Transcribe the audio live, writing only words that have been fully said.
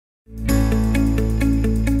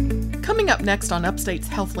Coming up next on Upstate's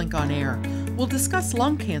HealthLink on Air, we'll discuss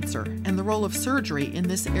lung cancer and the role of surgery in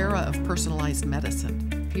this era of personalized medicine.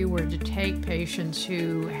 If you were to take patients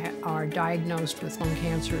who are diagnosed with lung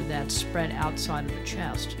cancer that's spread outside of the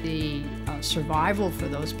chest, the survival for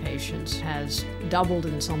those patients has doubled,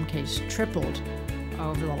 in some cases tripled,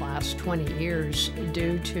 over the last 20 years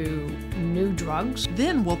due to new drugs.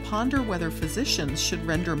 Then we'll ponder whether physicians should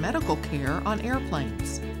render medical care on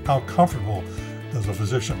airplanes. How comfortable does a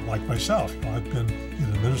physician like myself, I've been in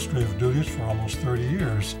administrative duties for almost 30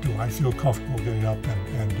 years, do I feel comfortable getting up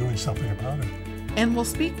and doing something about it? And we'll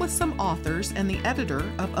speak with some authors and the editor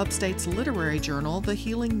of Upstate's literary journal, The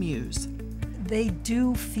Healing Muse. They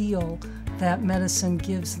do feel that medicine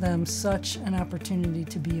gives them such an opportunity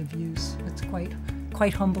to be of use. It's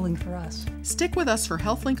quite humbling for us. Stick with us for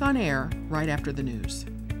HealthLink on Air right after the news.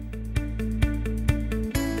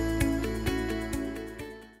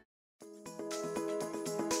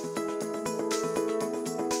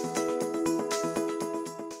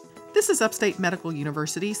 This is Upstate Medical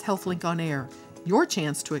University's HealthLink on Air, your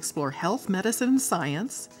chance to explore health, medicine, and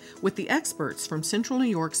science with the experts from Central New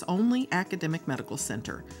York's only academic medical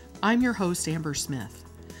center. I'm your host, Amber Smith.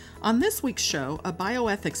 On this week's show, a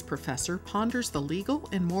bioethics professor ponders the legal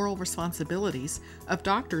and moral responsibilities of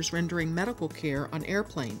doctors rendering medical care on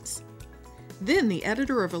airplanes. Then the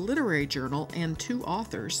editor of a literary journal and two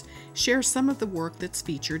authors share some of the work that's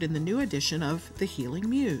featured in the new edition of The Healing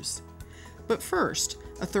Muse. But first,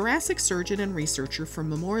 a thoracic surgeon and researcher from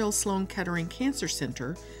Memorial Sloan Kettering Cancer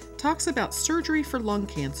Center talks about surgery for lung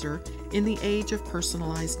cancer in the age of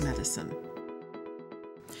personalized medicine.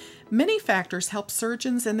 Many factors help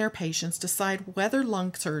surgeons and their patients decide whether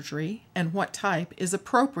lung surgery and what type is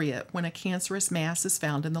appropriate when a cancerous mass is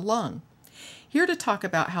found in the lung. Here to talk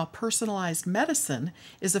about how personalized medicine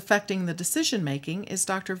is affecting the decision-making is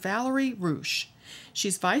Dr. Valerie Rusch.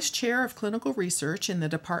 She's Vice Chair of Clinical Research in the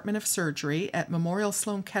Department of Surgery at Memorial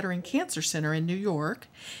Sloan Kettering Cancer Center in New York,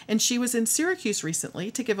 and she was in Syracuse recently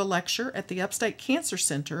to give a lecture at the Upstate Cancer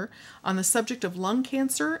Center on the subject of lung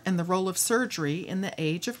cancer and the role of surgery in the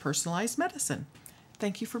age of personalized medicine.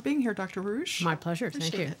 Thank you for being here, Dr. Rusch. My pleasure.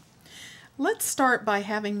 Appreciate Thank you. it. Let's start by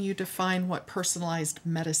having you define what personalized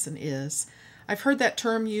medicine is. I've heard that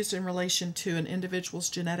term used in relation to an individual's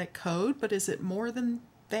genetic code, but is it more than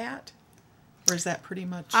that? Or is that pretty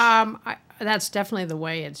much? That's definitely the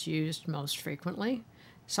way it's used most frequently,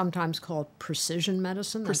 sometimes called precision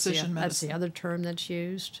medicine. That's the other term that's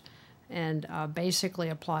used, and basically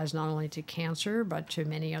applies not only to cancer, but to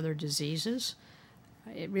many other diseases.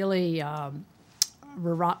 It really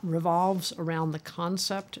revolves around the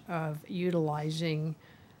concept of utilizing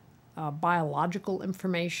biological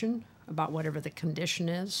information about whatever the condition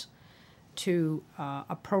is to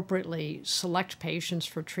appropriately select patients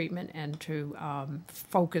for treatment and to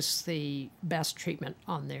focus the best treatment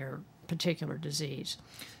on their particular disease.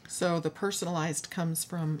 So the personalized comes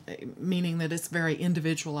from meaning that it's very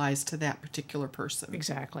individualized to that particular person.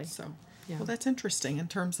 Exactly. So, yeah. Well, that's interesting. In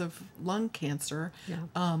terms of lung cancer,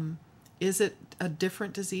 Yeah. Is it a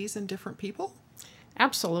different disease in different people?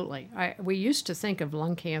 Absolutely. We used to think of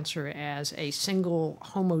lung cancer as a single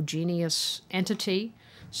homogeneous entity,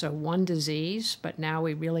 so one disease, but now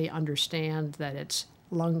we really understand that it's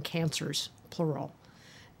lung cancers, plural,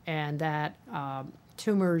 and that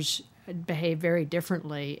tumors behave very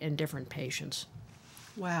differently in different patients.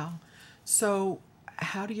 Wow. So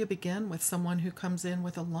how do you begin with someone who comes in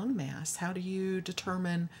with a lung mass? How do you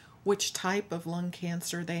determine which type of lung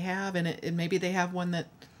cancer they have? And maybe they have one that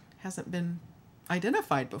hasn't been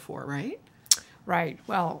identified before, right? Right.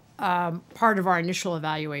 Well, part of our initial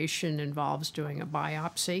evaluation involves doing a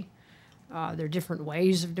biopsy. There are different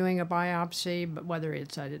ways of doing a biopsy, but whether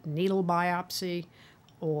it's a needle biopsy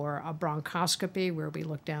or a bronchoscopy where we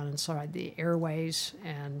look down inside the airways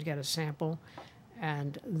and get a sample,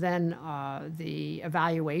 and then the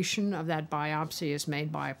evaluation of that biopsy is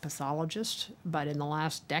made by a pathologist. But in the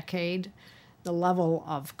last decade, the level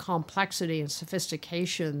of complexity and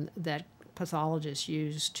sophistication that pathologists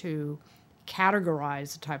use to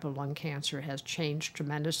categorize the type of lung cancer has changed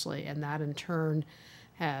tremendously, and that in turn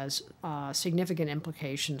has significant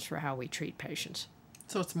implications for how we treat patients.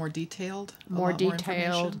 So it's more detailed? More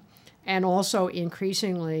detailed, and also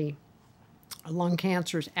increasingly lung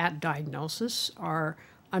cancers at diagnosis are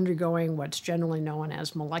undergoing what's generally known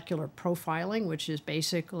as molecular profiling, which is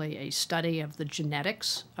basically a study of the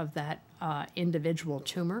genetics of that individual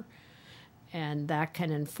tumor. And that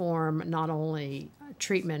can inform not only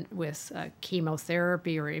treatment with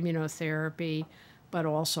chemotherapy or immunotherapy, but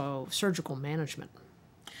also surgical management.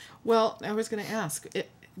 Well, I was going to ask,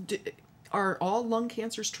 Are all lung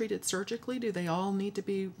cancers treated surgically? Do they all need to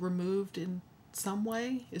be removed in some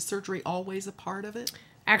way? Is surgery always a part of it?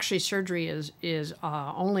 Actually, surgery is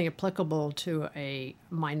only applicable to a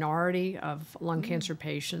minority of lung cancer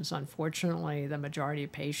patients. Unfortunately, the majority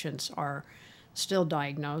of patients are still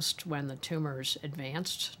diagnosed when the tumor's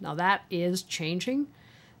advanced. Now, that is changing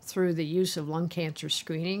through the use of lung cancer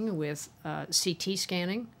screening with CT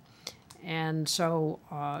scanning. And so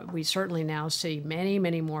we certainly now see many,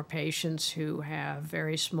 many more patients who have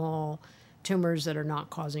very small tumors that are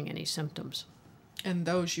not causing any symptoms. And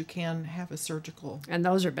those you can have a surgical. And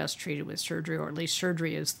those are best treated with surgery, or at least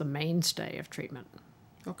surgery is the mainstay of treatment.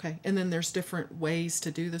 Okay. And then there's different ways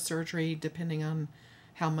to do the surgery depending on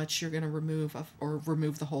how much you're going to remove, or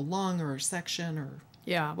remove the whole lung or a section, or...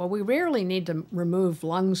 Yeah, well, we rarely need to remove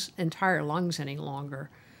entire lungs any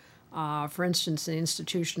longer. For instance, in the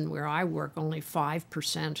institution where I work, only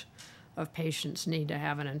 5% of patients need to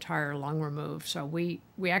have an entire lung removed. So we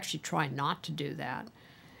actually try not to do that.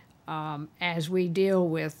 As we deal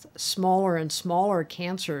with smaller and smaller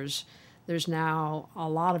cancers, there's now a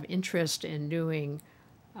lot of interest in doing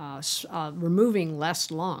removing less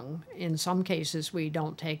lung. In some cases, we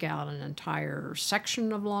don't take out an entire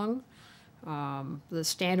section of lung. The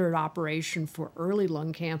standard operation for early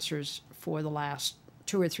lung cancers for the last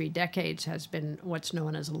 2 or 3 decades has been what's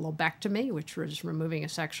known as a lobectomy, which was removing a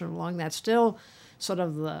section of lung. That's still sort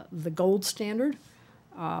of the gold standard.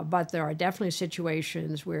 But there are definitely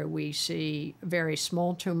situations where we see very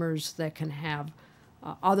small tumors that can have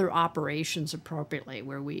other operations appropriately,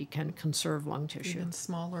 where we can conserve lung tissue. Even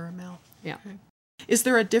smaller amount. Yeah. Okay. Is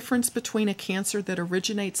there a difference between a cancer that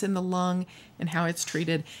originates in the lung and how it's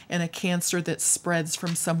treated, and a cancer that spreads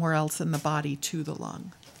from somewhere else in the body to the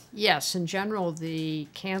lung? Yes, in general, the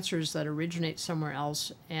cancers that originate somewhere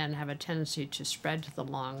else and have a tendency to spread to the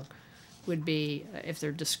lung would be, if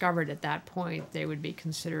they're discovered at that point, they would be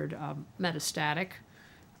considered metastatic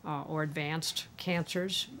or advanced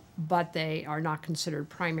cancers, but they are not considered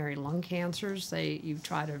primary lung cancers. You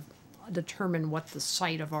try to determine what the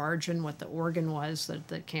site of origin, what the organ was that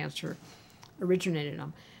the cancer originated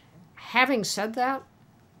in. Having said that,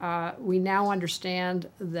 we now understand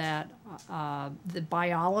that the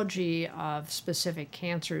biology of specific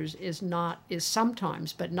cancers is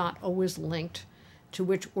sometimes, but not always, linked to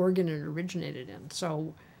which organ it originated in.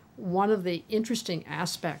 So one of the interesting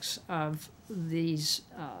aspects of these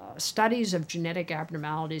studies of genetic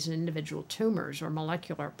abnormalities in individual tumors, or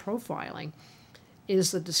molecular profiling,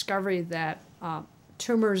 is the discovery that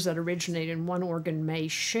tumors that originate in one organ may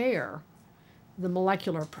share the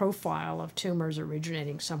molecular profile of tumors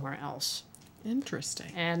originating somewhere else.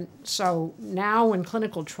 Interesting. And so now when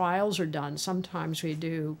clinical trials are done, sometimes we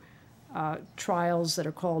do trials that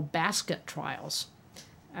are called basket trials,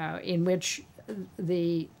 in which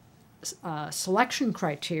the selection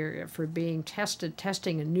criteria for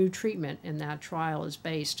testing a new treatment in that trial is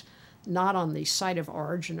based not on the site of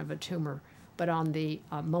origin of a tumor, but on the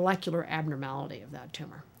molecular abnormality of that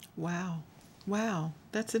tumor. Wow. Wow.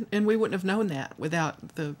 And we wouldn't have known that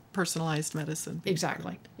without the personalized medicine.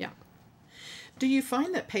 Exactly. Yeah. Do you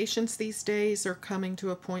find that patients these days are coming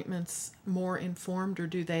to appointments more informed, or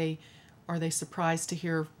are they surprised to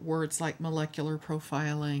hear words like molecular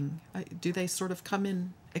profiling? Do they sort of come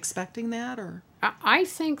in expecting that, or? I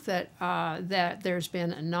think that that there's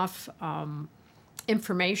been enough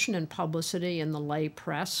information and publicity in the lay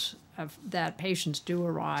press that patients do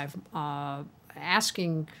arrive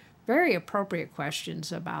asking very appropriate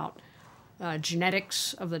questions about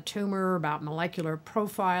genetics of the tumor, about molecular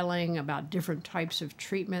profiling, about different types of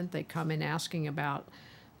treatment. They come in asking about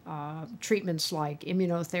treatments like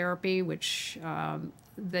immunotherapy, which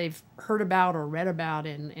they've heard about or read about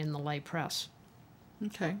in the lay press.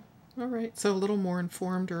 Okay. All right. So a little more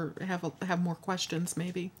informed, or have more questions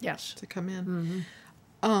maybe. Yes. To come in.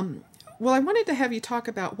 Mm-hmm. Well, I wanted to have you talk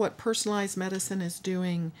about what personalized medicine is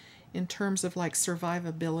doing in terms of like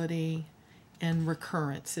survivability and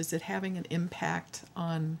recurrence. Is it having an impact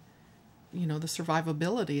on, the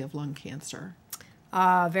survivability of lung cancer?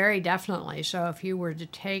 Very definitely. So if you were to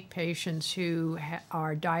take patients who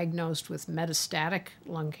are diagnosed with metastatic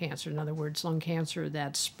lung cancer, in other words, lung cancer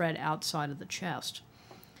that's spread outside of the chest,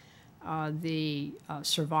 the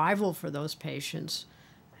survival for those patients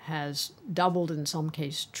has doubled, in some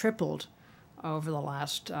cases tripled, over the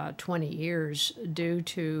last 20 years due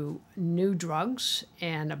to new drugs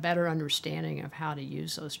and a better understanding of how to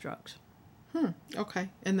use those drugs. Okay.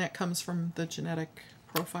 And that comes from the genetic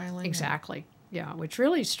profiling? Exactly. Yeah, which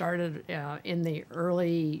really started in the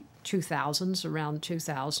early 2000s, around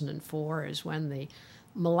 2004 is when the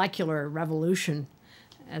molecular revolution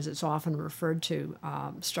as it's often referred to,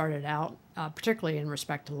 started out, particularly in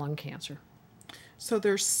respect to lung cancer. So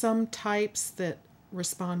there's some types that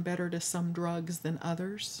respond better to some drugs than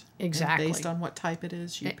others? Exactly. And based on what type it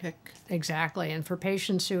is, you pick? Exactly. And for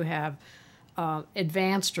patients who have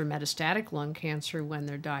advanced or metastatic lung cancer when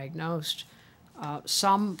they're diagnosed,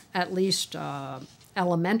 some, at least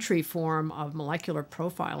elementary form of molecular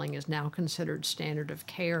profiling is now considered standard of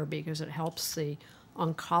care because it helps the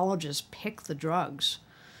oncologist pick the drugs.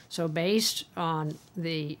 So based on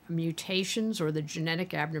the mutations or the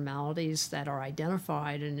genetic abnormalities that are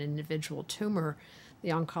identified in an individual tumor, the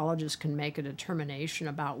oncologist can make a determination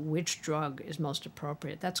about which drug is most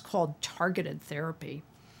appropriate. That's called targeted therapy.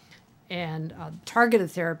 And targeted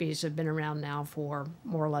therapies have been around now for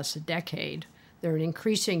more or less a decade. There are an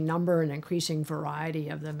increasing number and increasing variety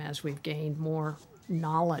of them as we've gained more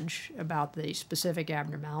knowledge about the specific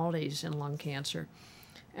abnormalities in lung cancer.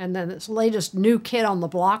 And then this latest new kid on the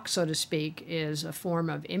block, so to speak, is a form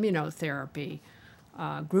of immunotherapy,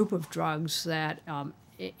 group of drugs that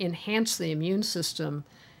enhance the immune system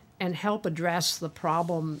and help address the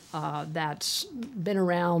problem that's been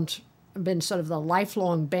around, been sort of the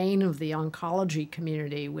lifelong bane of the oncology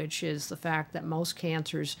community, which is the fact that most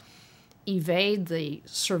cancers evade the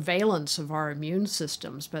surveillance of our immune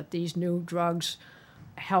systems. But these new drugs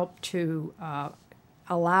help to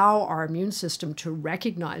allow our immune system to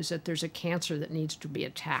recognize that there's a cancer that needs to be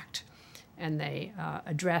attacked. And they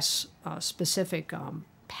address specific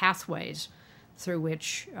pathways through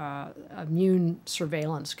which immune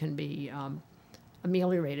surveillance can be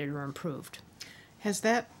ameliorated or improved.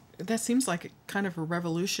 That seems like a kind of a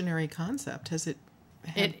revolutionary concept. Has it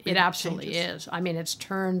had It absolutely is. I mean, it's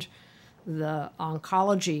turned the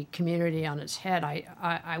oncology community on its head.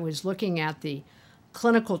 I was looking at the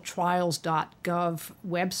clinicaltrials.gov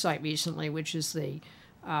website recently, which is the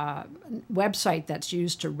website that's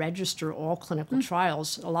used to register all clinical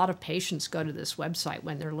trials. A lot of patients go to this website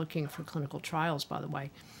when they're looking for clinical trials, by the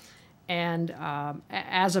way. And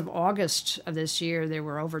as of August of this year, there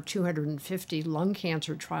were over 250 lung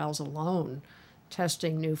cancer trials alone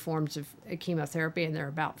testing new forms of chemotherapy, and there are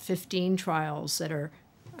about 15 trials that are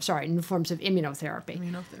new forms of immunotherapy.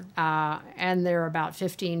 And there are about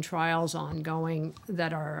 15 trials ongoing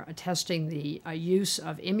that are testing the use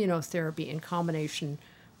of immunotherapy in combination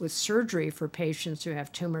with surgery for patients who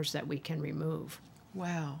have tumors that we can remove.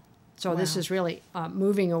 Wow. So this is really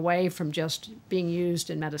moving away from just being used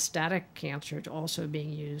in metastatic cancer to also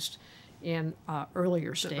being used in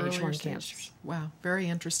earlier stage lung cancers. Wow, very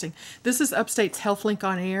interesting. This is Upstate's HealthLink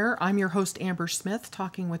on Air. I'm your host, Amber Smith,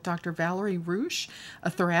 talking with Dr. Valerie Rusch,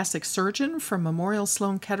 a thoracic surgeon from Memorial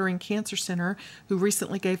Sloan Kettering Cancer Center, who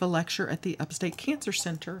recently gave a lecture at the Upstate Cancer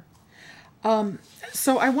Center.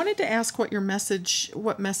 So I wanted to ask what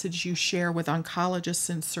message you share with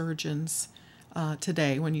oncologists and surgeons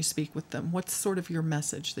today when you speak with them. What's sort of your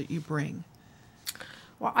message that you bring?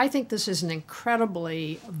 Well, I think this is an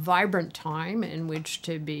incredibly vibrant time in which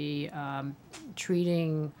to be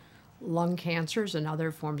treating lung cancers and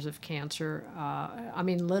other forms of cancer. I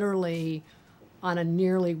mean, literally on a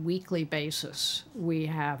nearly weekly basis, we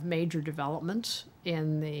have major developments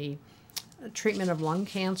in the treatment of lung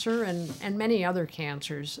cancer and many other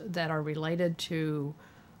cancers that are related to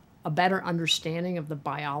a better understanding of the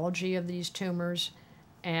biology of these tumors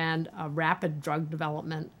and a rapid drug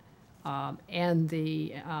development and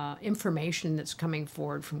the information that's coming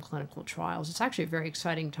forward from clinical trials. It's actually a very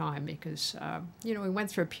exciting time because, we went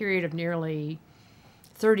through a period of nearly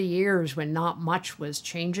 30 years when not much was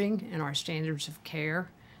changing in our standards of care.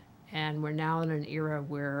 And we're now in an era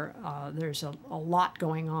where there's a lot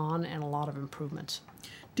going on and a lot of improvements.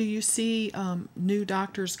 Do you see new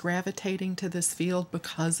doctors gravitating to this field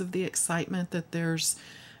because of the excitement that there's,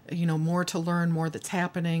 more to learn, more that's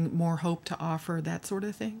happening, more hope to offer, that sort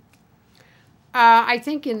of thing? I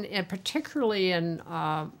think particularly in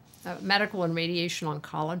medical and radiation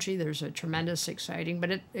oncology, there's a tremendous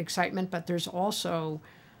excitement, but there's also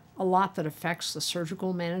a lot that affects the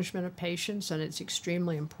surgical management of patients, and it's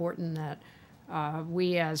extremely important that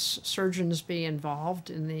we as surgeons be involved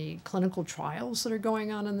in the clinical trials that are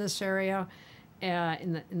going on in this area,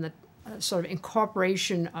 in the sort of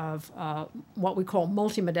incorporation of what we call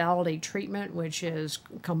multimodality treatment, which is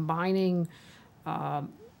combining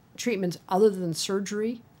treatments other than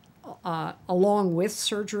surgery along with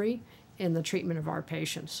surgery in the treatment of our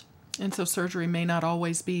patients. And so surgery may not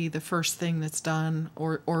always be the first thing that's done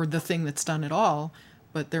or the thing that's done at all,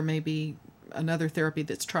 but there may be another therapy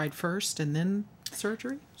that's tried first and then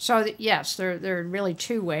surgery? So yes, there are really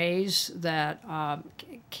two ways that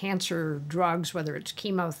cancer drugs, whether it's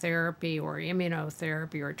chemotherapy or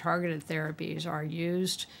immunotherapy or targeted therapies, are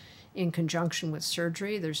used in conjunction with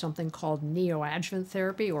surgery. There's something called neoadjuvant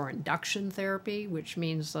therapy or induction therapy, which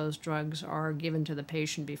means those drugs are given to the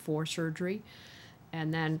patient before surgery.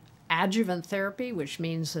 And then adjuvant therapy, which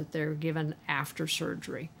means that they're given after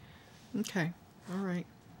surgery. Okay. All right.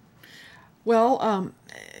 Well,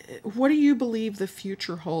 what do you believe the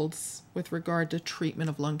future holds with regard to treatment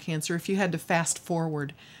of lung cancer? If you had to fast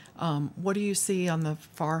forward, what do you see on the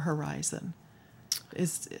far horizon?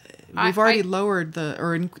 We've already lowered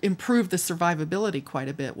improved the survivability quite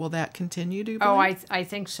a bit. Will that continue, do you believe? I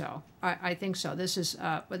think so. I think so. This is,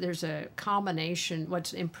 there's a combination.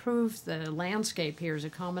 What's improved the landscape here is a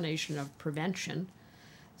combination of prevention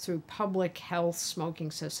through public health smoking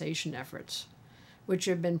cessation efforts, which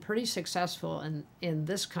have been pretty successful in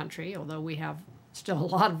this country, although we have still a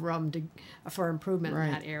lot of room for improvement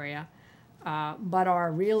in that area, but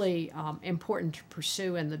are really important to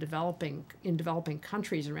pursue in developing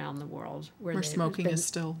countries around the world where smoking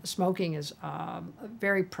is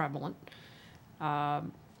very prevalent.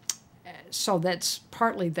 So that's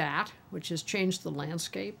partly that, which has changed the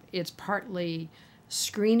landscape. It's partly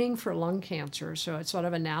screening for lung cancer, so it's sort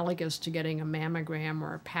of analogous to getting a mammogram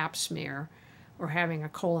or a pap smear or having a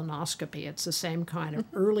colonoscopy. It's the same kind of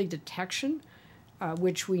early detection,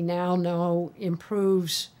 which we now know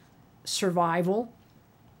improves survival,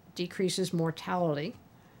 decreases mortality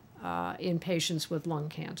in patients with lung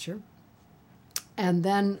cancer. And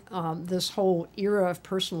then this whole era of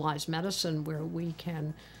personalized medicine where we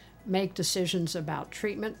can make decisions about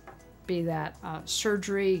treatment, be that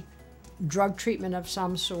surgery, drug treatment of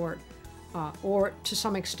some sort, or to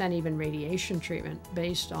some extent even radiation treatment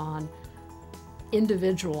based on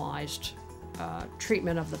individualized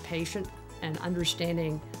treatment of the patient and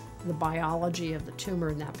understanding the biology of the tumor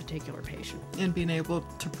in that particular patient. And being able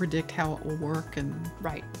to predict how it will work.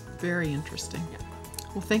 Right. Very interesting. Yeah.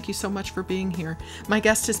 Well, thank you so much for being here. My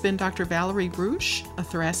guest has been Dr. Valerie Ruch, a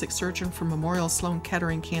thoracic surgeon from Memorial Sloan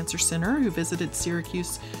Kettering Cancer Center who visited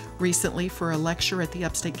Syracuse recently for a lecture at the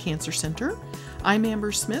Upstate Cancer Center. I'm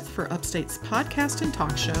Amber Smith for Upstate's podcast and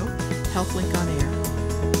talk show, HealthLink on Air.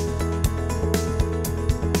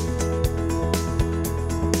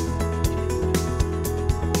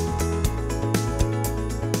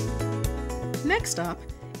 Next up,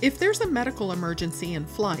 if there's a medical emergency in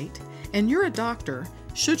flight and you're a doctor,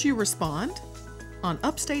 should you respond? On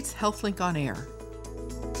Upstate's HealthLink on Air.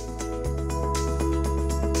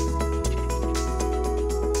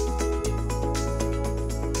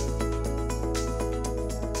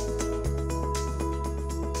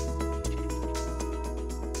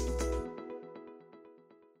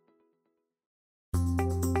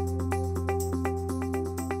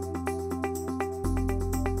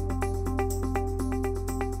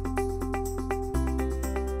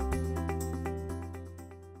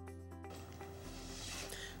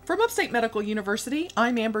 From Upstate Medical University,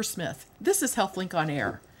 I'm Amber Smith. This is HealthLink on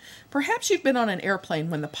Air. Perhaps you've been on an airplane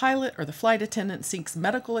when the pilot or the flight attendant seeks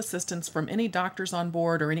medical assistance from any doctors on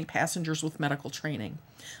board or any passengers with medical training.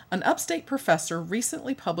 An Upstate professor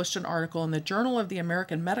recently published an article in the Journal of the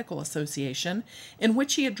American Medical Association in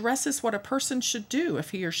which he addresses what a person should do if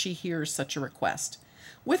he or she hears such a request.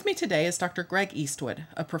 With me today is Dr. Greg Eastwood,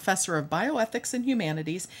 a professor of bioethics and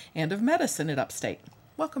humanities and of medicine at Upstate.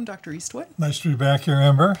 Welcome, Dr. Eastwood. Nice to be back here,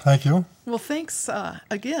 Amber. Thank you. Well, thanks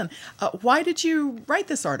again. Why did you write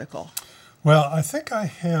this article? Well, I think I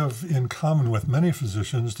have in common with many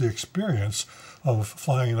physicians the experience of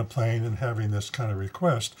flying in a plane and having this kind of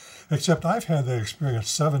request, except I've had that experience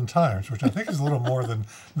 7 times, which I think is a little more than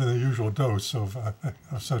the usual dose of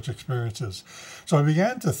such experiences. So I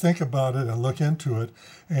began to think about it and look into it,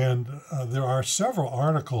 and there are several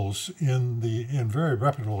articles in very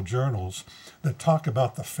reputable journals that talk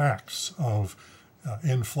about the facts of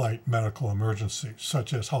in-flight medical emergencies,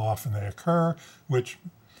 such as how often they occur, which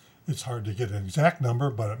it's hard to get an exact number,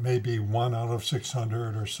 but it may be 1 out of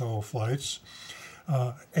 600 or so flights.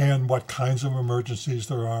 And what kinds of emergencies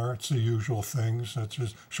there are. It's the usual things, such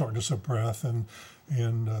as shortness of breath and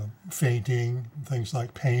fainting, things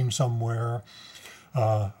like pain somewhere,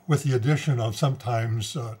 with the addition of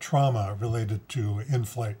sometimes trauma related to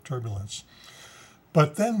in-flight turbulence.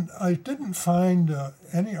 But then I didn't find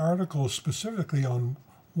any articles specifically on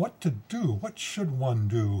what to do. What should one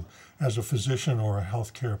do as a physician or a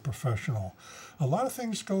healthcare professional? A lot of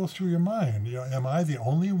things go through your mind. Am I the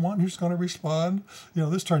only one who's going to respond?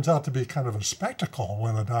 This turns out to be kind of a spectacle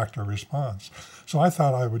when a doctor responds. So I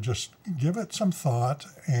thought I would just give it some thought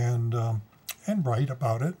and write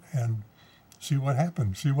about it and see what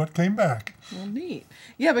happened, see what came back. Well, neat.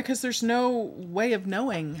 Yeah, because there's no way of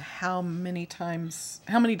knowing how many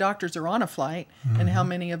doctors are on a flight and how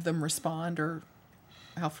many of them respond or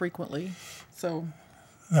how frequently. So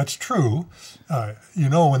that's true. You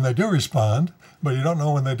know when they do respond, but you don't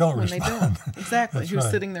know when they don't respond. They don't. Exactly. Who's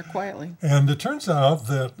sitting there quietly. And it turns out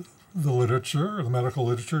that the literature, the medical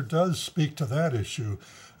literature, does speak to that issue.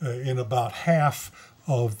 In about half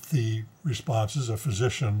of the responses, a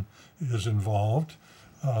physician is involved.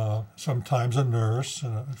 Sometimes a nurse,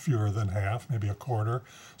 fewer than half, maybe a quarter.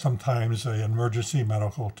 Sometimes an emergency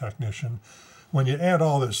medical technician. When you add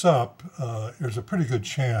all this up, there's a pretty good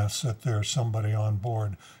chance that there's somebody on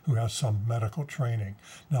board who has some medical training.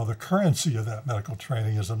 Now, the currency of that medical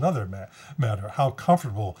training is another matter. How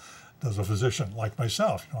comfortable does a physician like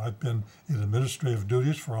myself? I've been in administrative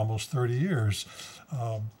duties for almost 30 years.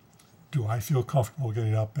 Do I feel comfortable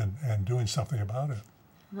getting up and doing something about it?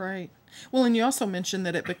 Right. Well, and you also mentioned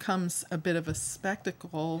that it becomes a bit of a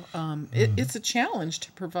spectacle. It's a challenge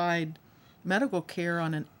to provide medical care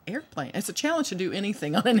on an airplane. It's a challenge to do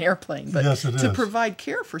anything on an airplane, but yes, it to is. Provide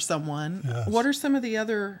care for someone, yes. What are some of the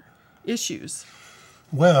other issues?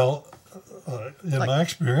 Well, in my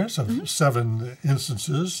experience of 7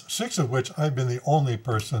 instances, 6 of which I've been the only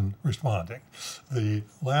person responding. The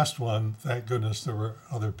last one, thank goodness there were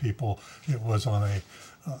other people. It was on a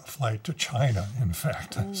flight to China, in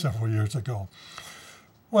fact, several years ago.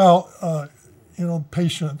 Well, the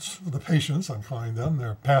patients, I'm calling them,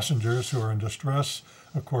 they're passengers who are in distress,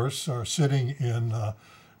 of course, are sitting in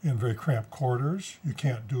very cramped quarters. You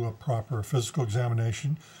can't do a proper physical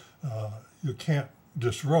examination. You can't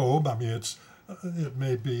disrobe. I mean, it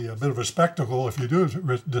may be a bit of a spectacle if you do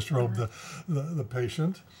disrobe the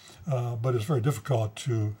patient, but it's very difficult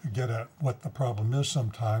to get at what the problem is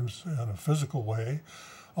sometimes in a physical way.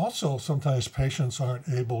 Also, sometimes patients aren't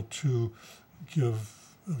able to give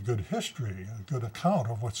a good history, a good account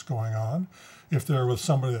of what's going on. If they're with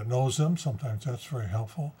somebody that knows them, sometimes that's very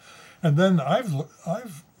helpful. And then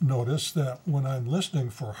I've noticed that when I'm listening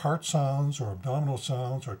for heart sounds or abdominal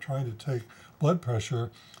sounds or trying to take blood pressure,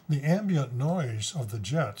 the ambient noise of the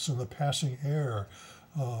jets and the passing air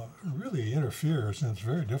really interferes, and it's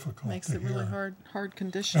very difficult. Makes it hear. really hard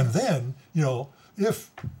conditions. And then,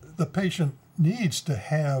 if the patient needs to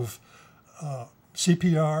have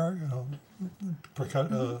CPR,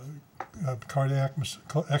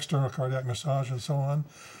 external cardiac massage, and so on,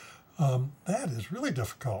 that is really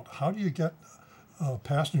difficult. How do you get a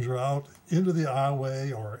passenger out into the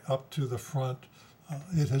aisleway or up to the front?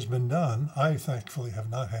 It has been done. I thankfully have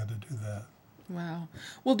not had to do that. Wow.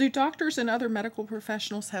 Well, do doctors and other medical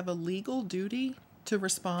professionals have a legal duty to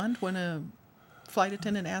respond when a flight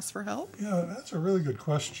attendant asks for help? Yeah, that's a really good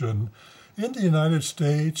question. In the United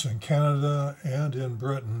States and Canada and in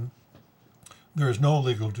Britain, there is no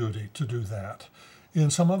legal duty to do that. In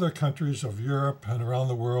some other countries of Europe and around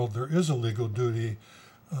the world, there is a legal duty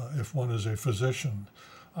if one is a physician.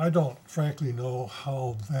 I don't frankly know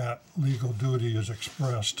how that legal duty is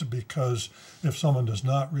expressed, because if someone does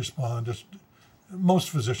not respond, most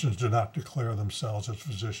physicians do not declare themselves as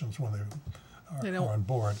physicians when they are on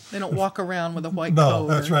board. They don't walk around with a white coat. No,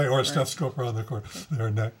 that's right, or a stethoscope around their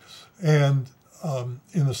neck. And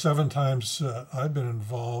in the 7 times I've been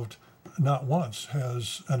involved, not once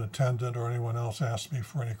has an attendant or anyone else asked me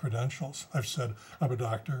for any credentials. I've said, I'm a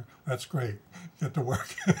doctor. That's great. Get to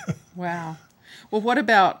work. Wow. Well, what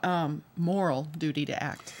about moral duty to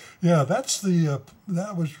act? Yeah,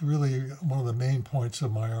 that was really one of the main points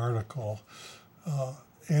of my article.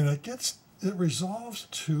 And it resolves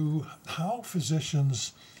to how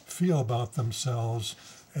physicians feel about themselves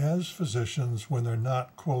as physicians when they're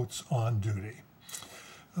not, quotes, on duty.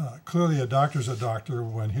 Clearly, a doctor's a doctor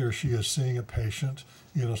when he or she is seeing a patient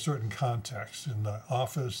in a certain context, in the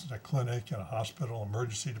office, in a clinic, in a hospital,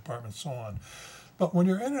 emergency department, so on. But when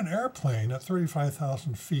you're in an airplane at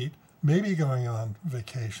 35,000 feet, maybe going on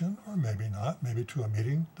vacation, or maybe not, maybe to a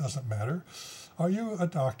meeting, doesn't matter, are you a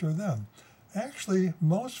doctor then? Actually,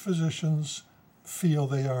 most physicians feel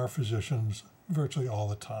they are physicians virtually all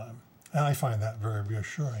the time. And I find that very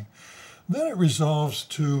reassuring. Then it resolves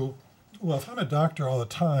to, well, if I'm a doctor all the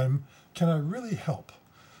time, can I really help?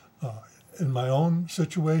 In my own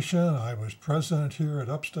situation, I was president here at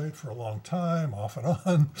Upstate for a long time, off and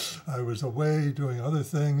on. I was away doing other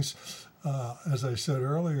things. As I said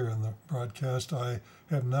earlier in the broadcast, I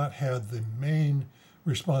have not had the main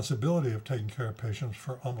responsibility of taking care of patients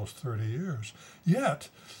for almost 30 years. Yet,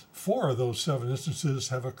 4 of those 7 instances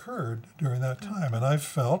have occurred during that time, and I've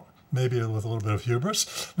felt, maybe with a little bit of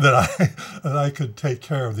hubris, that I could take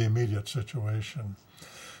care of the immediate situation.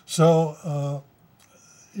 So,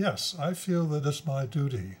 Yes, I feel that it's my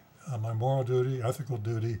duty, my moral duty, ethical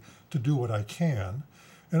duty, to do what I can,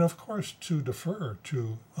 and of course to defer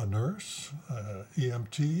to a nurse,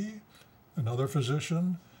 EMT, another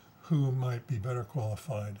physician who might be better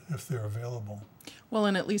qualified if they're available. Well,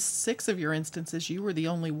 in at least 6 of your instances, you were the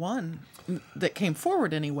only one that came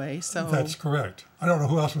forward anyway, so... That's correct. I don't know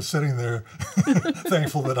who else was sitting there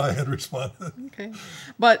thankful that I had responded. Okay.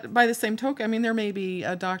 But by the same token, I mean, there may be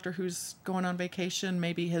a doctor who's going on vacation,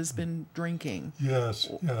 maybe has been drinking. Yes,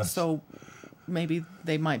 yes. So maybe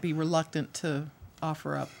they might be reluctant to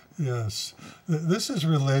offer up. Yes. This is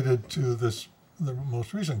related to the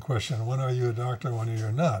most recent question, when are you a doctor and when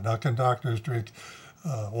you're not? Now, can doctors drink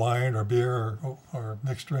wine or beer or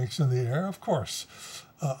mixed drinks in the air? Of course.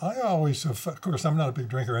 I always have, of course, I'm not a big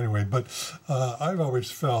drinker anyway, but I've always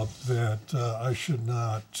felt that I should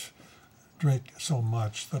not drink so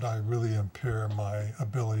much that I really impair my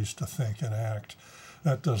abilities to think and act.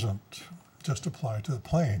 That doesn't just apply to the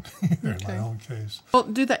plane either, in my own case. Well,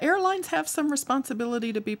 do the airlines have some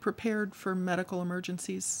responsibility to be prepared for medical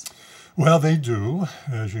emergencies? Well, they do,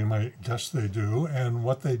 as you might guess they do, and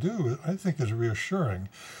what they do, I think, is reassuring.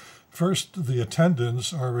 First, the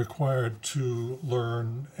attendants are required to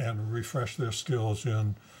learn and refresh their skills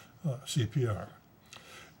in CPR.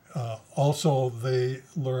 Also, they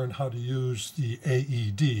learn how to use the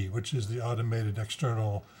AED, which is the automated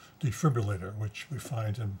external defibrillator, which we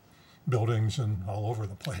find in buildings and all over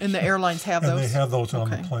the place. And the airlines have those? And they have those on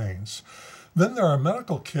the planes. Then there are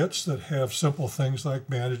medical kits that have simple things like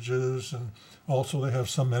bandages, and also they have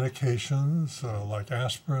some medications like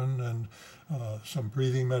aspirin and some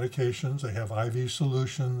breathing medications. They have IV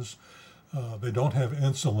solutions. They don't have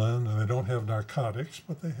insulin and they don't have narcotics,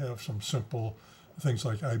 but they have some simple things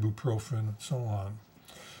like ibuprofen and so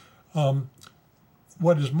on.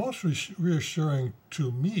 What is most reassuring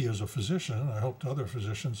to me as a physician, and I hope to other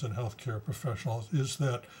physicians and healthcare professionals, is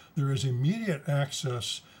that there is immediate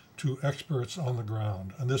access to experts on the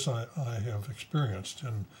ground. And this I have experienced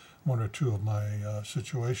in 1 or 2 of my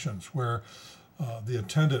situations, where the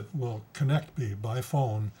attendant will connect me by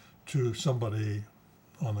phone to somebody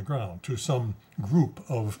on the ground, to some group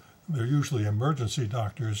of, they're usually emergency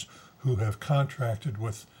doctors who have contracted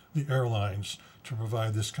with the airlines to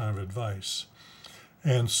provide this kind of advice.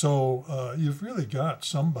 And so you've really got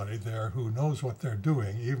somebody there who knows what they're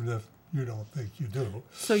doing, even if you don't think you do.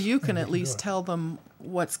 So you can at least tell them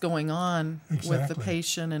what's going on with the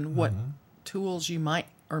patient and what tools you might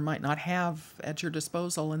or might not have at your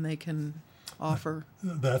disposal, and they can offer.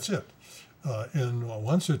 That's it. In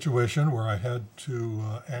one situation where I had to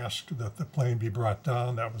ask that the plane be brought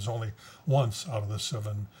down, that was only once out of the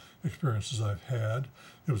 7 experiences I've had.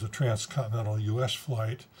 It was a transcontinental U.S.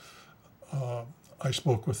 flight. I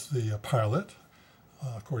spoke with the pilot.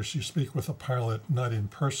 Of course, you speak with a pilot not in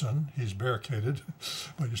person. He's barricaded,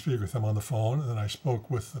 but you speak with him on the phone. And then I spoke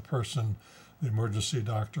with the person, the emergency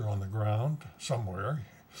doctor on the ground somewhere.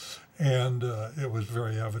 And it was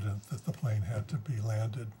very evident that the plane had to be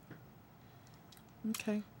landed.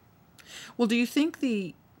 Okay. Well, do you think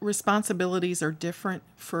the responsibilities are different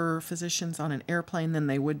for physicians on an airplane than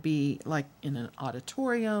they would be like in an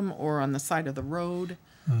auditorium or on the side of the road?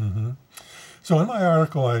 Mm-hmm. So in my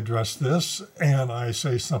article, I address this, and I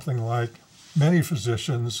say something like, many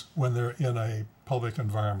physicians, when they're in a public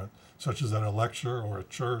environment, such as at a lecture or a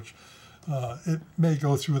church, it may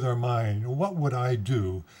go through their mind, what would I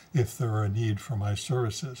do if there were a need for my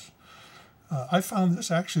services? I found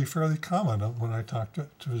this actually fairly common when I talk to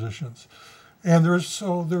physicians. And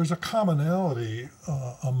there's a commonality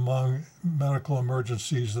among medical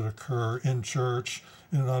emergencies that occur in church,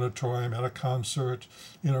 in an auditorium, at a concert,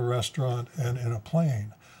 in a restaurant, and in a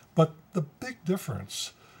plane. But the big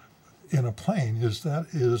difference in a plane is that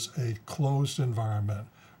is a closed environment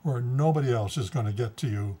where nobody else is going to get to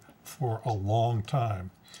you for a long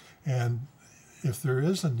time. And if there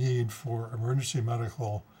is a need for emergency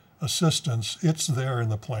medical assistance, it's there in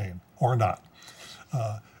the plane or not.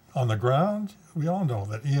 On the ground, we all know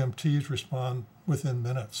that EMTs respond within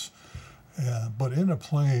minutes. But in a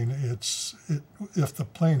plane, if the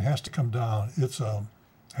plane has to come down, it's a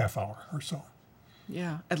half hour or so.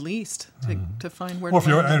 Yeah, at least to find where. Well,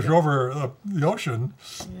 to if you're over the ocean,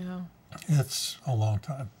 yeah, it's a long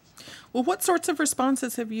time. Well, what sorts of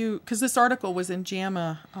responses have you? Because this article was in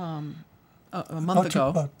JAMA a month ago.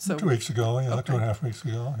 About 2 weeks ago, yeah, okay. 2.5 weeks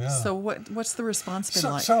ago, yeah. So what's the response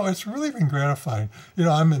been like? So it's really been gratifying. You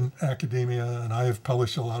know, I'm in academia and I have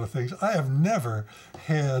published a lot of things. I have never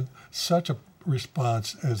had such a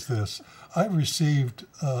response as this. I've received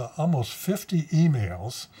almost 50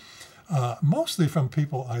 emails mostly from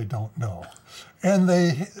people I don't know. And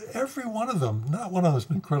every one of them, not one of them has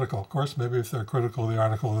been critical. Of course, maybe if they're critical of the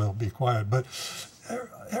article, they'll be quiet. But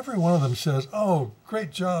every one of them says, "Oh,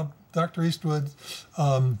 great job, Dr. Eastwood.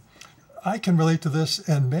 I can relate to this,"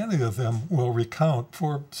 and many of them will recount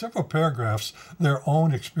for several paragraphs their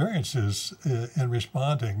own experiences in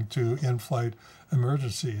responding to in-flight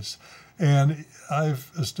emergencies. And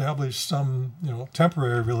I've established some,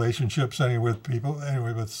 temporary relationships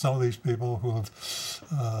with some of these people who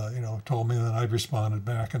have, told me that I'd responded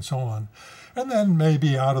back and so on. And then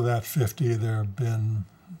maybe out of that 50, there have been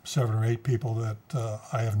 7 or 8 people that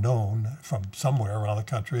I have known from somewhere around the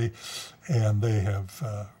country, and they have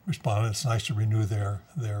responded. It's nice to renew their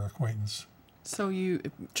acquaintance. So you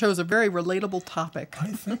chose a very relatable topic.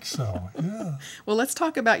 I think so, yeah. Well, let's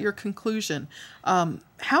talk about your conclusion.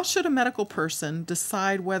 How should a medical person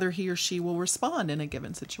decide whether he or she will respond in a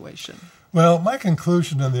given situation? Well, my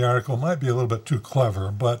conclusion in the article might be a little bit too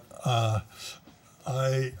clever, but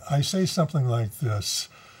I say something like this.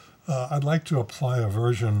 I'd like to apply a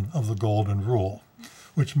version of the golden rule,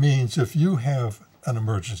 which means if you have an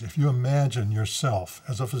emergency, if you imagine yourself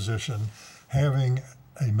as a physician having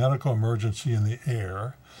a medical emergency in the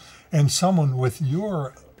air, and someone with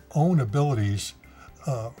your own abilities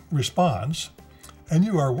responds, and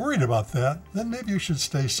you are worried about that, then maybe you should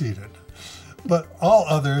stay seated. But all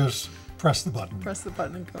others, press the button. Press the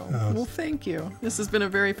button and go. Well, thank you. This has been a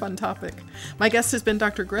very fun topic. My guest has been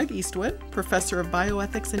Dr. Greg Eastwood, Professor of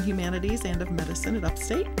Bioethics and Humanities and of Medicine at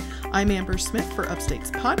Upstate. I'm Amber Smith for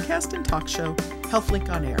Upstate's podcast and talk show, HealthLink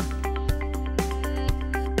on Air.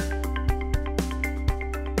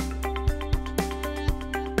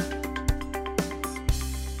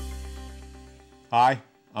 Hi,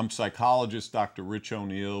 I'm psychologist Dr. Rich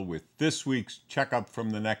O'Neill with this week's Checkup from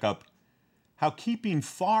the Neck Up: How Keeping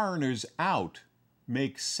Foreigners Out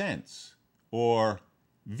Makes Sense, or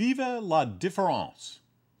Vive la Différence.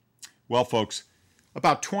 Well, folks,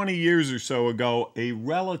 about 20 years or so ago, a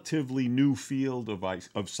relatively new field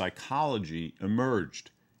of psychology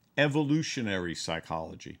emerged: evolutionary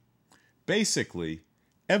psychology. Basically,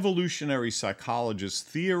 evolutionary psychologists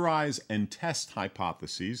theorize and test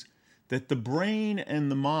hypotheses that the brain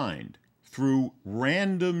and the mind, through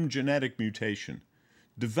random genetic mutation,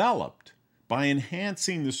 developed by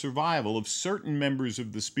enhancing the survival of certain members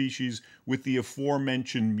of the species with the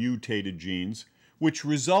aforementioned mutated genes, which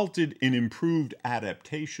resulted in improved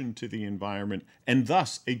adaptation to the environment and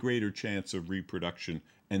thus a greater chance of reproduction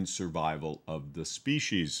and survival of the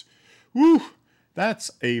species. Whew!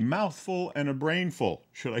 That's a mouthful and a brainful.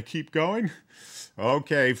 Should I keep going?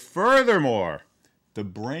 Okay, furthermore, the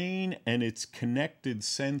brain and its connected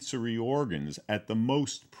sensory organs at the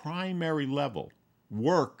most primary level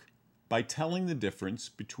work by telling the difference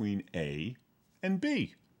between A and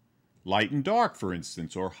B. Light and dark, for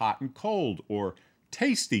instance, or hot and cold, or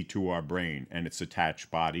tasty to our brain and its attached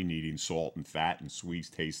body needing salt and fat and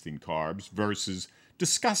sweet-tasting carbs, versus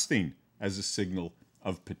disgusting as a signal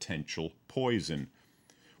of potential poison.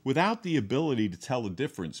 Without the ability to tell the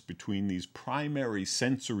difference between these primary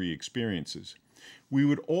sensory experiences, we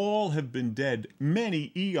would all have been dead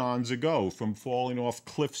many eons ago from falling off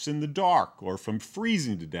cliffs in the dark, or from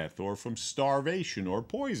freezing to death, or from starvation or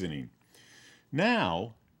poisoning.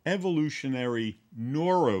 Now, evolutionary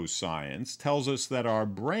neuroscience tells us that our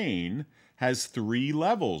brain has 3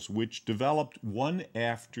 levels, which developed one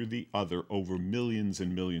after the other over millions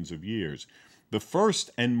and millions of years. The first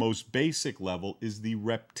and most basic level is the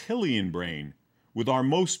reptilian brain, with our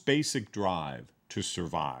most basic drive to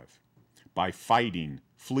survive by fighting,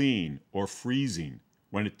 fleeing, or freezing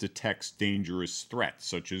when it detects dangerous threats,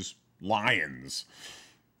 such as lions.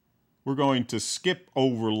 We're going to skip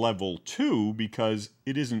over level 2 because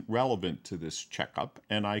it isn't relevant to this checkup,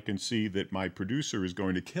 and I can see that my producer is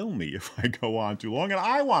going to kill me if I go on too long, and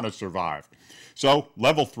I want to survive. So,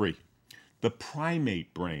 level 3, the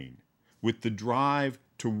primate brain, with the drive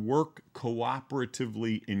to work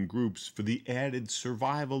cooperatively in groups for the added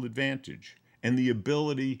survival advantage, and the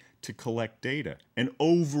ability to collect data and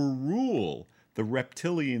overrule the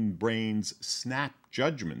reptilian brain's snap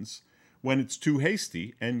judgments when it's too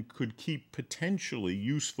hasty, and could keep potentially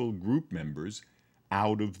useful group members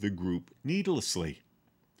out of the group needlessly.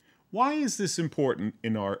 Why is this important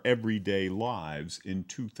in our everyday lives in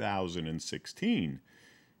 2016?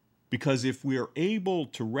 Because if we're able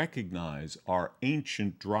to recognize our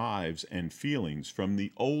ancient drives and feelings from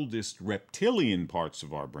the oldest reptilian parts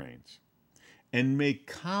of our brains, and make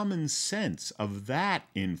common sense of that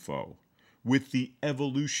info with the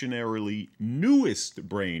evolutionarily newest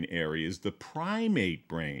brain areas, the primate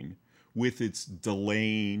brain, with its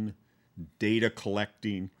delaying, data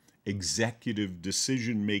collecting, executive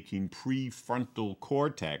decision-making prefrontal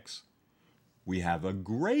cortex, we have a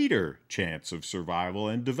greater chance of survival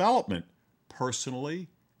and development, personally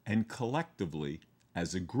and collectively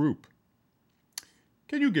as a group.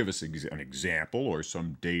 Can you give us an example or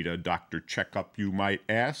some data, Dr. Checkup, you might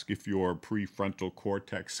ask, if your prefrontal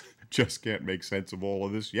cortex just can't make sense of all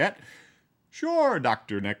of this yet? Sure,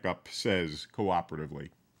 Dr. Neckup says cooperatively.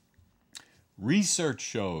 Research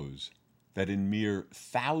shows that in mere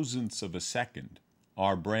thousandths of a second,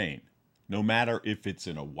 our brain, no matter if it's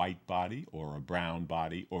in a white body or a brown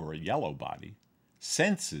body or a yellow body,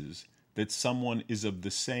 senses that someone is of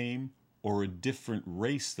the same or a different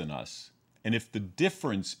race than us. And if the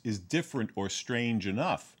difference is different or strange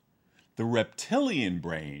enough, the reptilian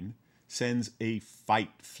brain sends a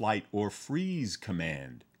fight, flight, or freeze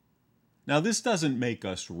command. Now, this doesn't make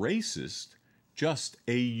us racist, just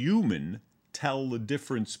a human tell the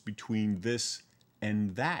difference between this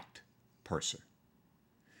and that person.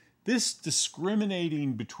 This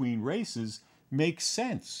discriminating between races makes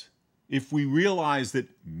sense if we realize that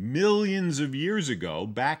millions of years ago,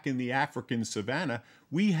 back in the African savannah,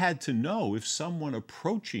 we had to know if someone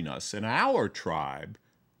approaching us in our tribe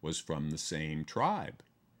was from the same tribe,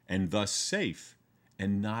 and thus safe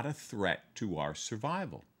and not a threat to our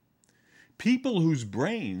survival. People whose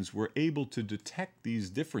brains were able to detect these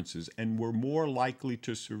differences and were more likely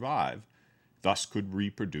to survive, thus could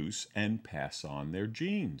reproduce and pass on their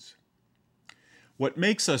genes. What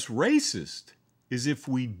makes us racist is if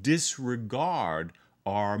we disregard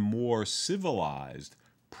our more civilized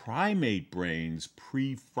primate brain's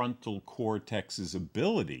prefrontal cortex's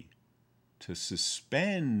ability to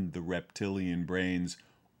suspend the reptilian brain's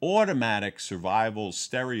automatic survival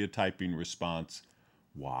stereotyping response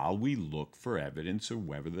while we look for evidence of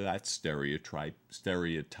whether that stereotype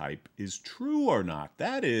is true or not.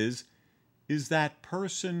 That is that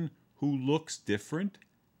person who looks different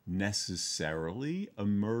necessarily a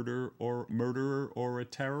murderer or a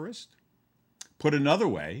terrorist? Put another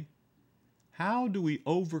way, how do we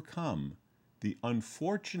overcome the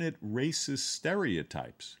unfortunate racist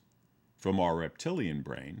stereotypes from our reptilian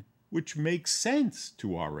brain, which make sense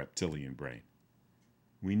to our reptilian brain?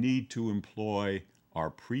 We need to employ our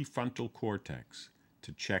prefrontal cortex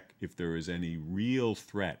to check if there is any real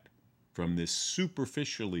threat from this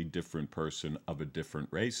superficially different person of a different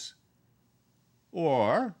race.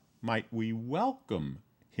 Or might we welcome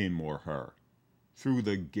him or her through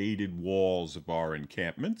the gated walls of our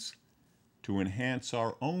encampments to enhance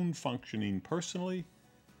our own functioning personally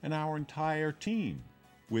and our entire team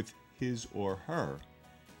with his or her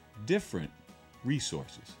different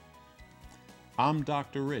resources? I'm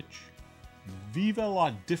Dr. Rich. Vive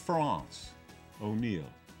la différence, O'Neill.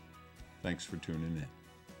 Thanks for tuning in.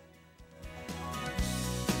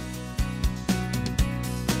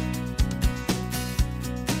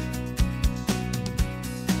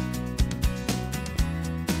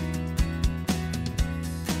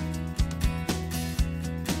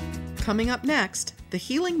 Coming up next, the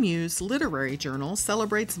Healing Muse Literary Journal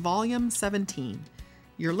celebrates Volume 17.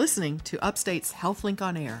 You're listening to Upstate's HealthLink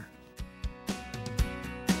on Air.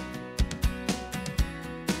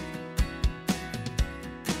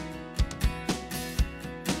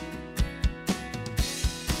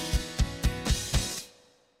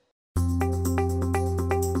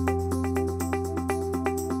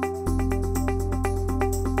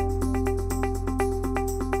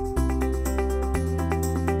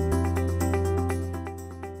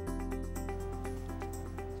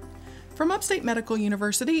 From Upstate Medical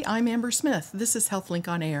University, I'm Amber Smith. This is HealthLink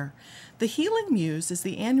on Air. The Healing Muse is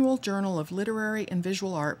the annual journal of literary and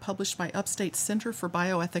visual art published by Upstate's Center for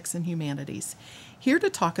Bioethics and Humanities. Here to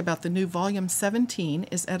talk about the new Volume 17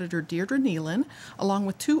 is editor Deirdre Nealon, along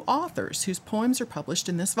with two authors whose poems are published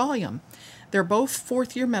in this volume. They're both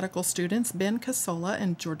fourth-year medical students, Ben Casola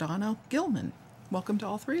and Giordano Gilman. Welcome to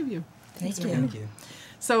all three of you. Thank you. Thank you.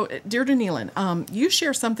 So, Deirdre Nealon, you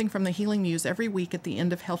share something from the Healing Muse every week at the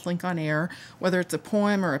end of HealthLink on Air, whether it's a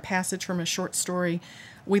poem or a passage from a short story.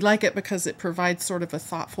 We like it because it provides sort of a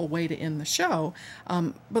thoughtful way to end the show.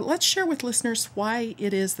 But let's share with listeners why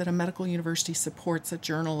it is that a medical university supports a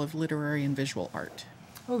journal of literary and visual art.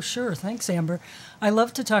 Oh, sure. Thanks, Amber. I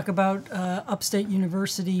love to talk about Upstate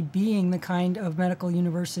University being the kind of medical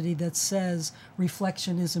university that says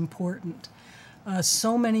reflection is important.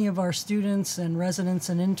 So many of our students and residents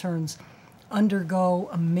and interns undergo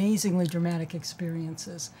amazingly dramatic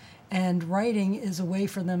experiences, and writing is a way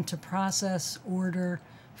for them to process, order,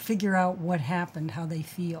 figure out what happened, how they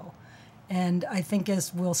feel. And I think,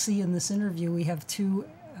 as we'll see in this interview, we have two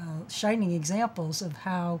shining examples of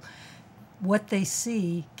how what they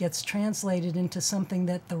see gets translated into something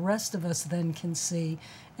that the rest of us then can see.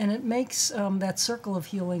 And it makes that circle of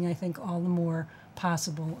healing, I think, all the more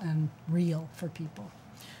possible and real for people.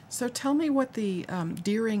 So tell me what the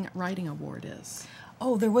Deering Writing Award is.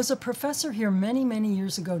 Oh, there was a professor here many, many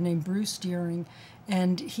years ago named Bruce Deering,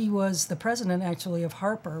 and he was the president, actually, of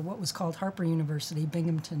Harper, what was called Harper University,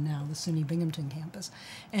 Binghamton now, the SUNY Binghamton campus.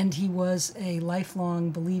 And he was a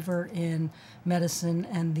lifelong believer in medicine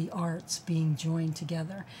and the arts being joined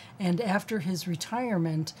together. And after his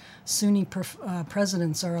retirement, SUNY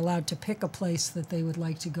presidents are allowed to pick a place that they would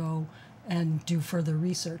like to go and do further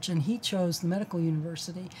research. And he chose the medical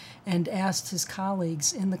university and asked his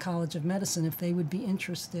colleagues in the College of Medicine if they would be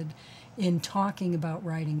interested in talking about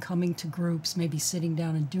writing, coming to groups, maybe sitting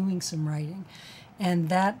down and doing some writing. And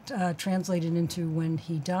that translated into, when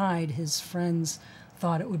he died, his friends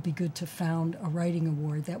thought it would be good to found a writing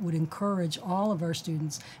award that would encourage all of our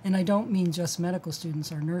students, and I don't mean just medical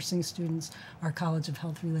students, our nursing students, our College of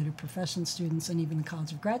Health-Related Professions students, and even the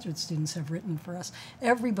College of Graduate students have written for us.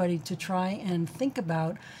 Everybody to try and think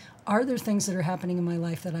about, are there things that are happening in my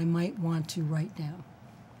life that I might want to write down?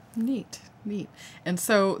 Neat. And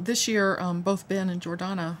so this year, both Ben and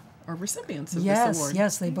Jordana are recipients of this award.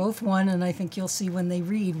 Yes, they both won, and I think you'll see when they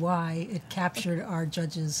read why it captured our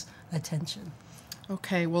judges' attention.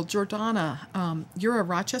 Okay, well, Jordana, you're a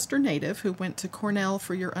Rochester native who went to Cornell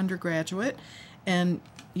for your undergraduate, and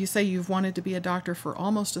you say you've wanted to be a doctor for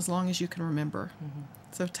almost as long as you can remember. Mm-hmm.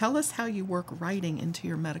 So tell us how you work writing into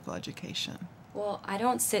your medical education. Well, I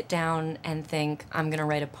don't sit down and think, I'm going to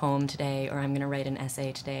write a poem today or I'm going to write an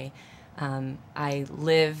essay today. I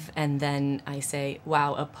live and then I say,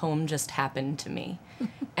 wow, a poem just happened to me.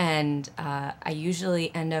 And I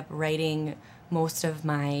usually end up writing most of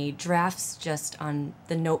my drafts just on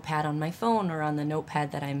the notepad on my phone or on the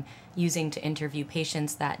notepad that I'm using to interview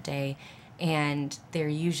patients that day. And they're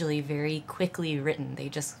usually very quickly written. They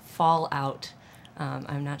just fall out.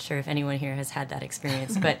 I'm not sure if anyone here has had that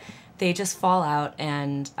experience, but they just fall out,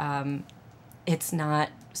 and it's not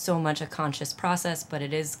so much a conscious process, but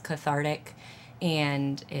it is cathartic,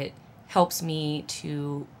 and it helps me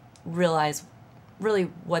to realize really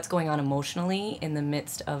what's going on emotionally in the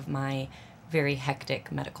midst of my very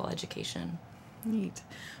hectic medical education. Neat.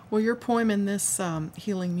 Well, your poem in this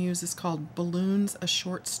Healing Muse is called Balloons, a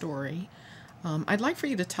Short Story. I'd like for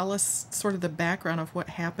you to tell us sort of the background of what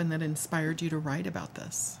happened that inspired you to write about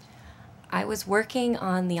this. I was working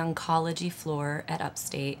on the oncology floor at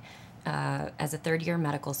Upstate as a third-year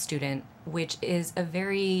medical student, which is a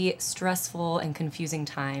very stressful and confusing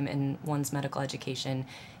time in one's medical education.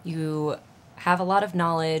 You have a lot of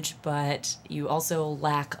knowledge, but you also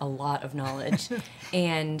lack a lot of knowledge.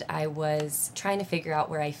 And I was trying to figure out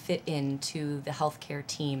where I fit into the healthcare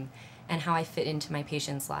team and how I fit into my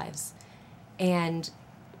patients' lives. And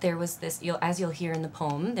there was this, as you'll hear in the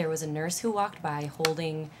poem, there was a nurse who walked by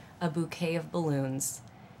holding a bouquet of balloons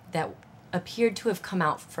that appeared to have come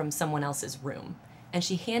out from someone else's room. And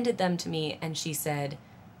she handed them to me and she said,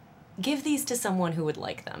 "Give these to someone who would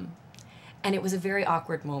like them." And it was a very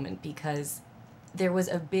awkward moment because there was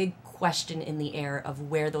a big question in the air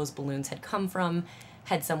of where those balloons had come from.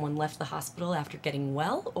 Had someone left the hospital after getting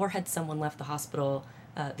well, or had someone left the hospital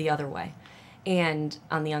the other way? And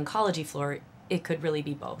on the oncology floor, it could really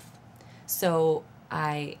be both. So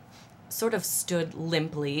I sort of stood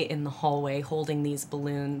limply in the hallway holding these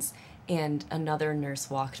balloons, and another nurse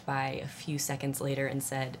walked by a few seconds later and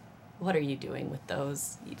said, "What are you doing with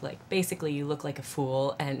those? Basically, you look like a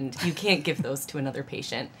fool, and you can't give those to another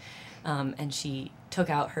patient." And she took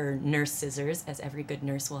out her nurse scissors, as every good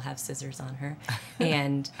nurse will have scissors on her,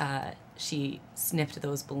 and she snipped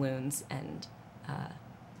those balloons, and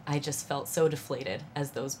I just felt so deflated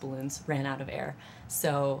as those balloons ran out of air.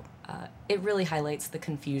 So it really highlights the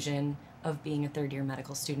confusion of being a third-year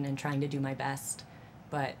medical student and trying to do my best,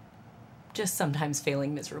 but just sometimes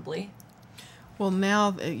failing miserably. Well,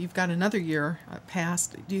 now that you've got another year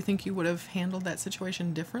past, do you think you would have handled that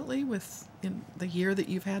situation differently in the year that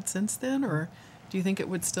you've had since then, or do you think it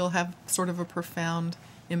would still have sort of a profound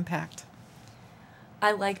impact?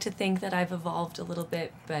 I like to think that I've evolved a little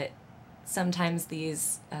bit, but sometimes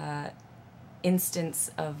these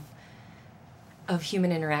instances of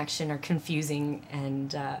human interaction are confusing,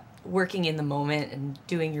 and working in the moment and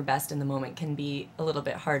doing your best in the moment can be a little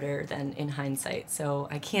bit harder than in hindsight. So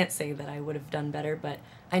I can't say that I would have done better, but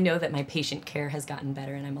I know that my patient care has gotten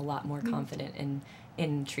better, and I'm a lot more confident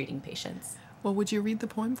in treating patients. Well, would you read the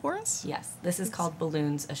poem for us? Yes, this is called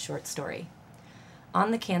Balloons, a Short Story.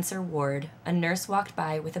 On the cancer ward, a nurse walked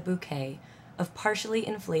by with a bouquet of partially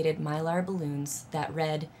inflated mylar balloons that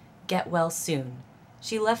read, "Get well soon,"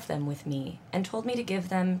 She left them with me and told me to give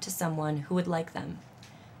them to someone who would like them.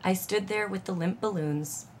 I stood there with the limp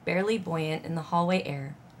balloons, barely buoyant in the hallway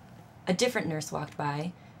air. A different nurse walked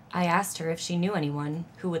by. I asked her if she knew anyone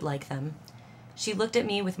who would like them. She looked at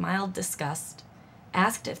me with mild disgust,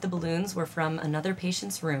 asked if the balloons were from another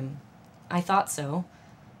patient's room. I thought so.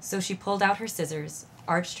 So she pulled out her scissors,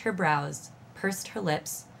 arched her brows, pursed her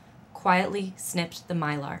lips, quietly snipped the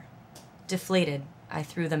mylar. Deflated, I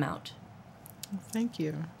threw them out. Thank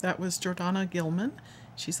you. That was Jordana Gilman.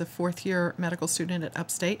 She's a fourth-year medical student at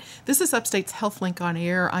Upstate. This is Upstate's HealthLink on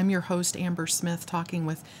Air. I'm your host, Amber Smith, talking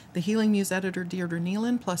with the Healing Muse editor, Deirdre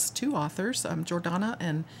Nealon, plus two authors, Jordana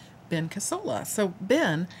and Ben Casola. So,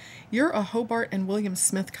 Ben, you're a Hobart and William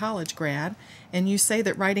Smith College grad, and you say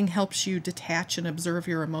that writing helps you detach and observe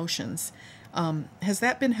your emotions. Has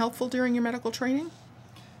that been helpful during your medical training?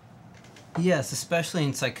 Yes, especially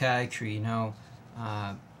in psychiatry.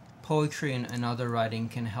 Poetry and other writing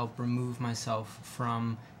can help remove myself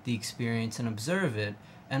from the experience and observe it,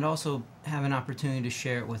 and also have an opportunity to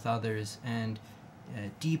share it with others and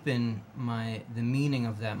deepen the meaning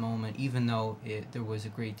of that moment, even though there was a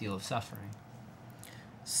great deal of suffering.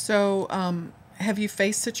 So, have you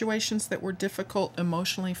faced situations that were difficult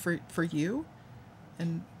emotionally for you?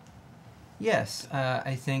 And yes,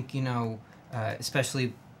 I think,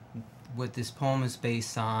 especially what this poem is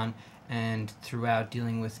based on, and throughout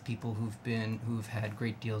dealing with people who've had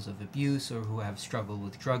great deals of abuse or who have struggled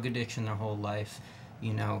with drug addiction their whole life,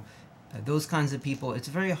 those kinds of people, it's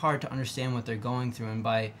very hard to understand what they're going through, and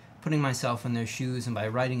by putting myself in their shoes and by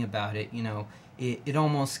writing about it, it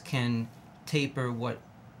almost can taper what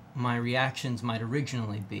my reactions might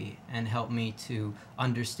originally be and help me to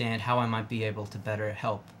understand how I might be able to better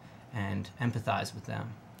help and empathize with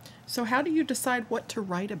them. So how do you decide what to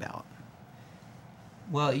write about?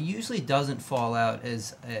 Well, it usually doesn't fall out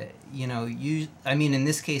as, in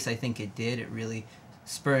this case, I think it did. It really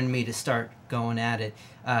spurred me to start going at it.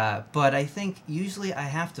 But I think usually I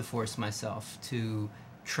have to force myself to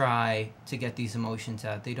try to get these emotions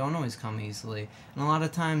out. They don't always come easily. And a lot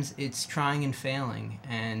of times it's trying and failing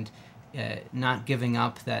and not giving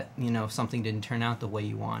up that, if something didn't turn out the way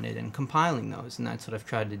you wanted, and compiling those. And that's what I've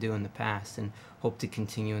tried to do in the past and hope to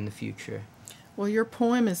continue in the future. Well, your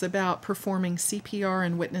poem is about performing CPR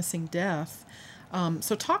and witnessing death.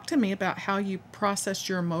 So talk to me about how you processed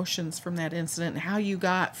your emotions from that incident and how you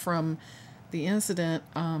got from the incident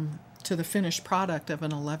to the finished product of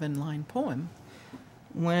an 11-line poem.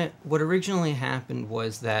 What originally happened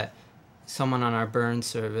was that someone on our burn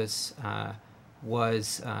service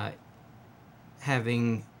was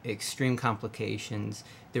having extreme complications.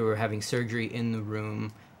 They were having surgery in the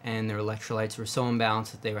room, and their electrolytes were so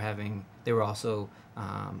imbalanced that they were also,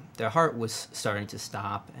 their heart was starting to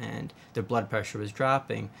stop and their blood pressure was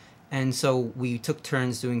dropping. And so we took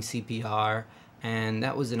turns doing CPR, and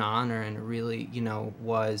that was an honor, and it really,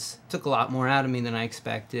 took a lot more out of me than I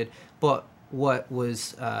expected. But what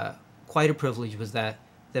was quite a privilege was that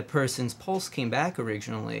the person's pulse came back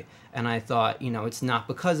originally, and I thought, it's not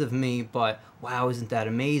because of me, but wow, isn't that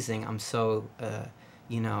amazing? I'm so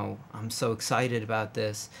I'm so excited about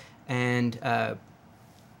this. And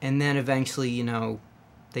then eventually,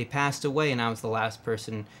 they passed away, and I was the last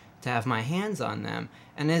person to have my hands on them.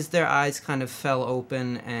 And as their eyes kind of fell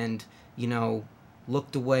open and,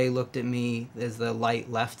 looked away, looked at me as the light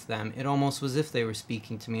left them, it almost was as if they were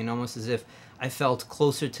speaking to me, and almost as if I felt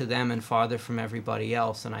closer to them and farther from everybody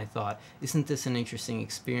else. And I thought, isn't this an interesting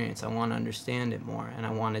experience? I want to understand it more, and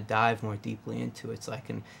I want to dive more deeply into it so I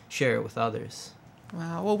can share it with others.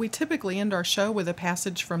 Wow. Well, we typically end our show with a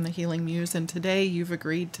passage from the Healing Muse, and today you've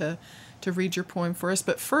agreed to read your poem for us.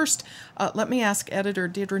 But first, let me ask editor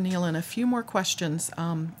Deirdre Nealon a few more questions.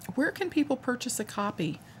 Where can people purchase a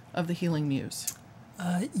copy of the Healing Muse?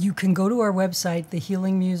 You can go to our website,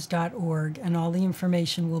 thehealingmuse.org, and all the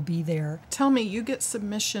information will be there. Tell me, you get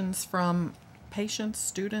submissions from patients,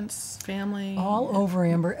 students, family? All over,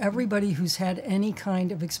 Amber. Everybody who's had any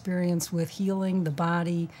kind of experience with healing the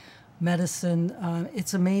body, medicine,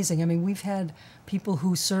 it's amazing. I mean, we've had people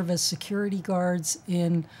who serve as security guards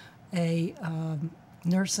in a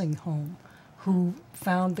nursing home who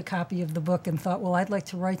found the copy of the book and thought, well, I'd like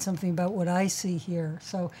to write something about what I see here.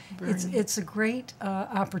 So it's a great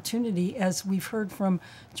opportunity, as we've heard from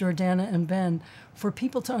Jordana and Ben, for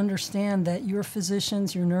people to understand that your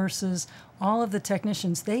physicians, your nurses, all of the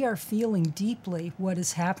technicians, they are feeling deeply what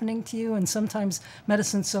is happening to you. And sometimes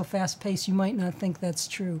medicine's so fast-paced, you might not think that's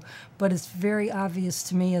true. But it's very obvious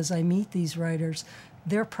to me as I meet these writers,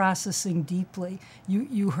 they're processing deeply.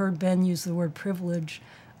 You heard Ben use the word privilege.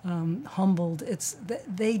 Humbled.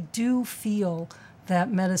 They do feel that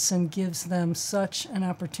medicine gives them such an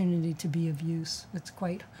opportunity to be of use. It's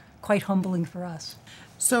quite humbling for us.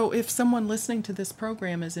 So if someone listening to this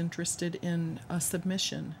program is interested in a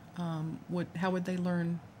submission, how would they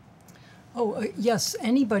learn? Yes,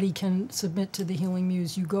 anybody can submit to the Healing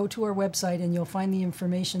Muse. You go to our website and you'll find the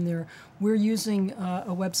information there. We're using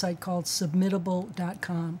a website called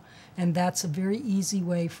submittable.com, and that's a very easy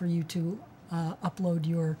way for you to upload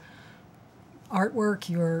your artwork,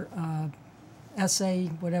 your essay,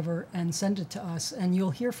 whatever, and send it to us. And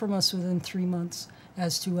you'll hear from us within 3 months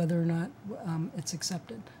as to whether or not it's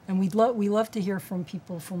accepted. And we love to hear from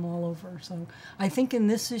people from all over. So I think in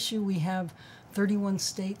this issue we have 31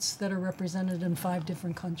 states that are represented in 5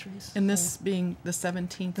 different countries. And this being the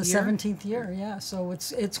 17th the year? 17th year, yeah. So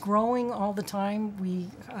it's growing all the time. We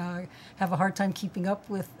have a hard time keeping up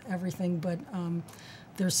with everything, but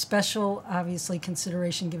there's special, obviously,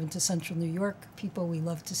 consideration given to Central New York people. We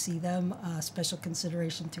love to see them. Special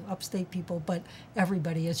consideration to Upstate people, but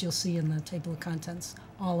everybody, as you'll see in the table of contents,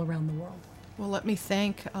 all around the world. Well, let me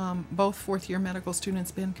thank both fourth-year medical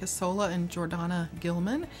students Ben Casola and Jordana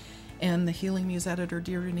Gilman, and the Healing Muse editor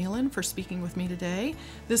Deirdre Nealon for speaking with me today.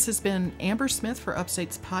 This has been Amber Smith for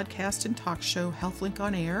Upstate's podcast and talk show HealthLink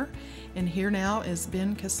on Air. And here now is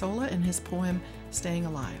Ben Casola and his poem, Staying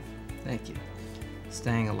Alive. Thank you.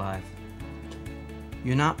 Staying alive.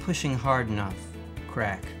 You're not pushing hard enough.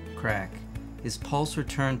 Crack, crack. His pulse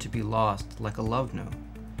returned to be lost like a love note.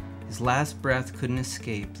 His last breath couldn't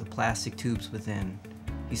escape the plastic tubes within.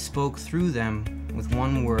 He spoke through them with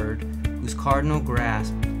one word, whose cardinal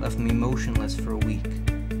grasp left me motionless for a week.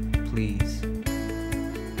 Please.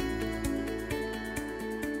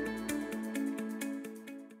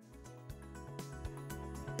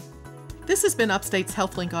 This has been Upstate's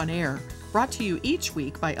HealthLink on Air, brought to you each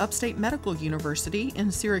week by Upstate Medical University in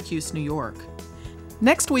Syracuse, New York.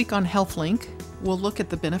 Next week on HealthLink, we'll look at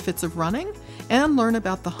the benefits of running and learn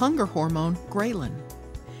about the hunger hormone ghrelin.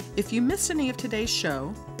 If you missed any of today's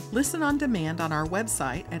show, listen on demand on our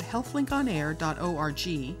website at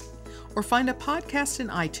healthlinkonair.org or find a podcast in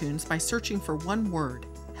iTunes by searching for one word,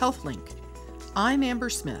 HealthLink. I'm Amber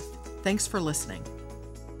Smith. Thanks for listening.